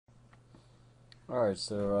Alright,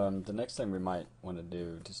 so the next thing we might want to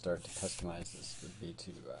do to start to customize this would be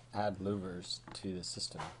to add louvers to the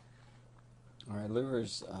system. Alright,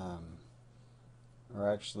 louvers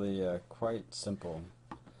are actually quite simple.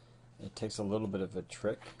 It takes a little bit of a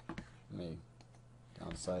trick. Let me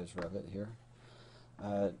downsize Revit here.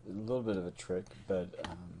 A little bit of a trick, but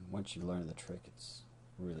once you learn the trick, it's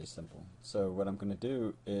really simple. So what I'm going to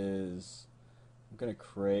do is I'm going to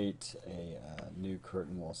create a new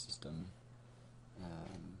curtain wall system.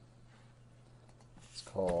 It's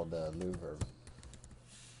called Louver.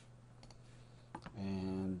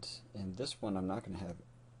 And in this one, I'm not going to have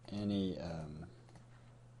any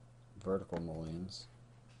vertical mullions.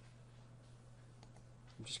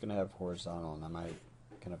 I'm just going to have horizontal, and I might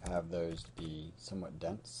kind of have those to be somewhat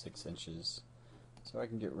dense, 6 inches, so I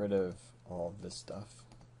can get rid of all of this stuff.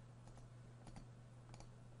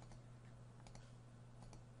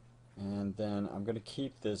 And then I'm going to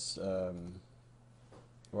keep this,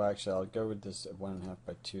 well actually I'll go with this 1.5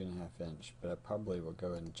 by 2.5 inch, but I probably will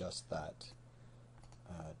go and adjust that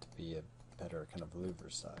to be a better kind of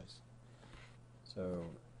louver size. So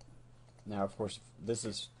now of course this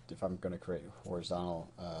is if I'm going to create horizontal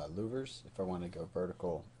louvers. If I want to go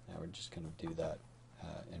vertical, I would just kind of do that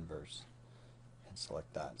inverse and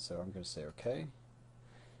select that. So I'm going to say OK.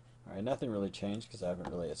 Alright, nothing really changed because I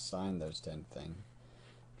haven't really assigned those to anything.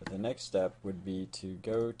 But the next step would be to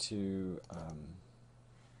go to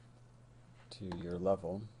your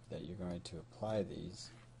level that you're going to apply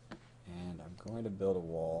these, and I'm going to build a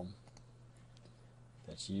wall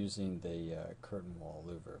that's using the curtain wall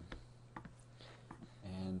louver.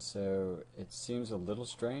 And so it seems a little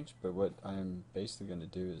strange, but what I'm basically going to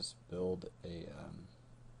do is build a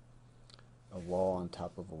wall on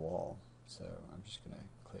top of a wall. So I'm just going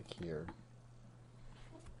to click here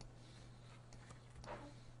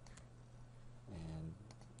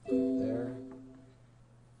and there,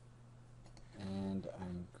 and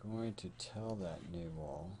I'm going to tell that new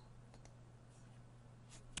wall,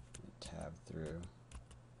 tab through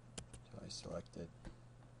until I select it.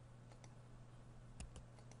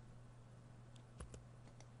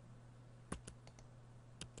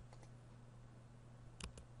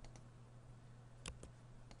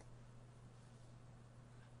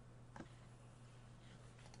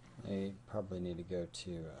 I probably need to go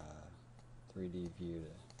to 3D view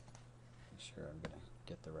to make sure I'm going to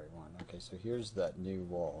get the right one. Okay, so here's that new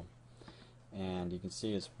wall, and you can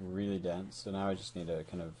see it's really dense. So now I just need to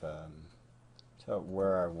kind of tell it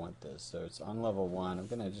where I want this. So it's on level 1. I'm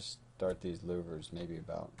going to just start these louvers maybe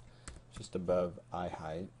about just above eye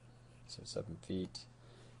height, so 7 feet,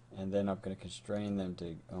 and then I'm going to constrain them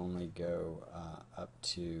to only go up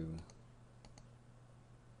to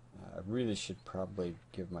I really should probably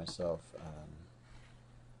give myself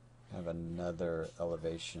have another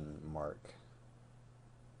elevation mark.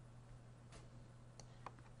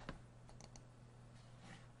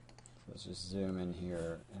 So let's just zoom in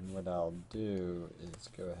here, and what I'll do is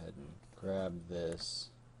go ahead and grab this,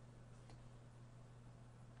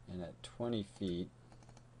 and at 20 feet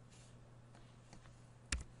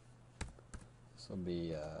this will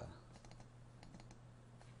be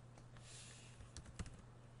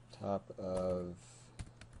top of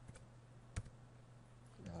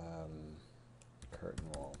curtain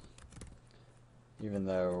wall, even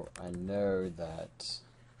though I know that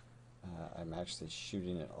I'm actually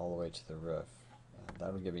shooting it all the way to the roof.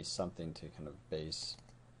 That'll give me something to kind of base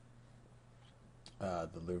the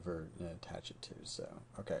louver and attach it to. So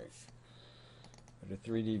okay, go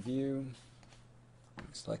to 3D view,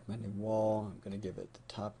 select my new wall. I'm going to give it the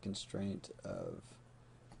top constraint of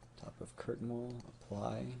top of curtain wall,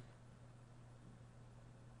 apply.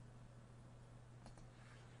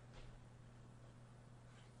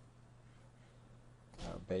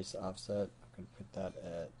 Base offset, I'm going to put that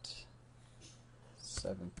at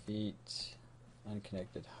 7 feet.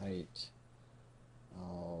 Unconnected height,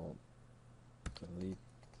 I'll delete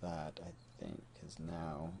that, I think, because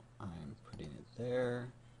now I'm putting it there.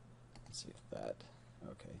 Let's see if that,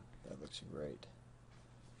 okay, that looks great.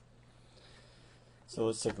 So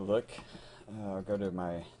let's take a look. I'll go to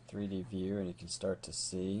my 3D view, and you can start to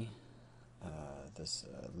see this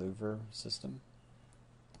louver system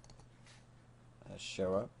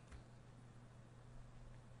show up.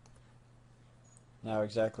 Now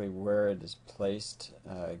exactly where it is placed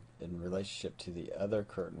in relationship to the other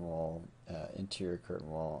curtain wall, interior curtain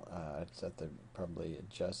wall, it's have to probably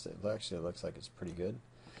adjust it. Actually, it looks like it's pretty good.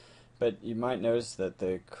 But you might notice that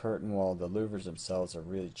the curtain wall, the louvers themselves are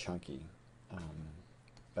really chunky.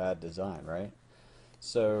 Bad design, right?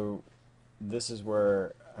 So this is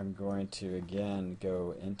where I'm going to again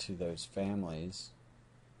go into those families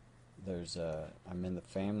I'm in the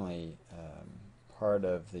family part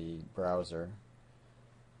of the browser,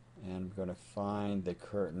 and I'm going to find the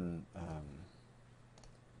curtain,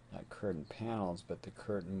 not curtain panels, but the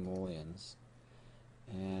curtain mullions.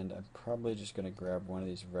 And I'm probably just going to grab one of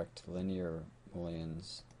these rectilinear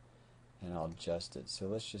mullions and I'll adjust it. So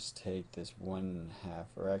let's just take this 1.5,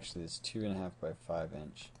 or actually this 2.5 by 5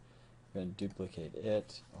 inch. I'm going to duplicate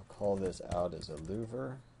it. I'll call this out as a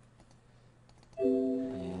louver,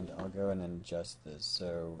 and I'll go in and adjust this.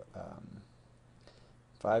 So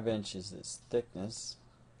 5 inches is its thickness.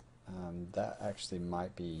 That actually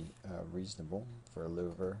might be reasonable for a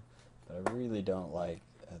louver, but I really don't like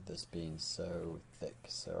this being so thick.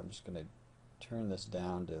 So I'm just going to turn this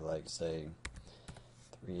down to, like, say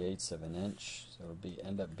 3/8 of an inch. So it'll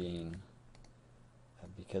end up being,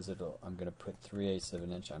 because I'm going to put 3/8 of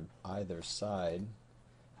an inch on either side,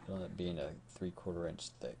 it'll end up being a 3/4 inch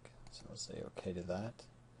thick. So I'll say OK to that,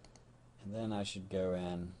 and then I should go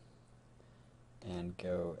in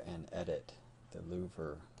and edit the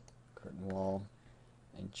louver curtain wall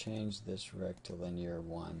and change this rectilinear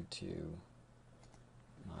one to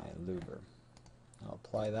my louver. I'll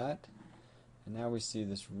apply that, and now we see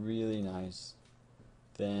this really nice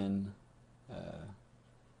thin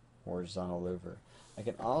horizontal louver. I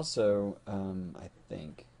can also, I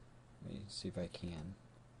think, let me see if I can.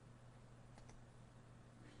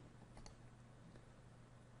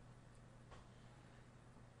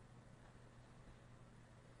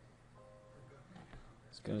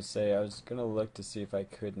 I was going to look to see if I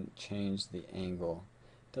couldn't change the angle.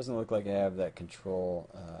 It doesn't look like I have that control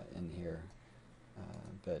in here,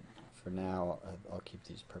 but for now I'll keep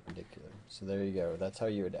these perpendicular. So there you go. That's how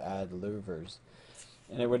you would add louvers.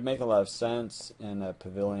 And it would make a lot of sense in a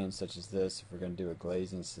pavilion such as this, if we're going to do a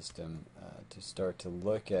glazing system, to start to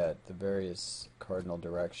look at the various cardinal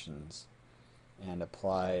directions and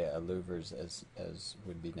apply louvers as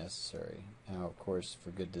would be necessary. Now, of course,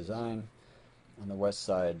 for good design, on the west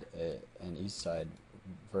side and east side,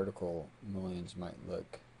 vertical mullions might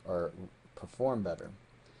look or perform better.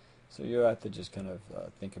 So you have to just kind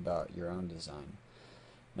of think about your own design.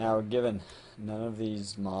 Now, given none of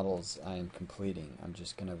these models I am completing, I'm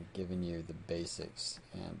just kind of giving you the basics,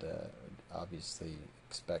 and obviously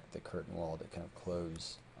expect the curtain wall to kind of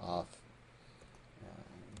close off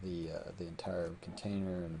the entire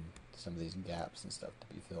container, and some of these gaps and stuff to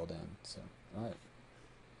be filled in. So, all right.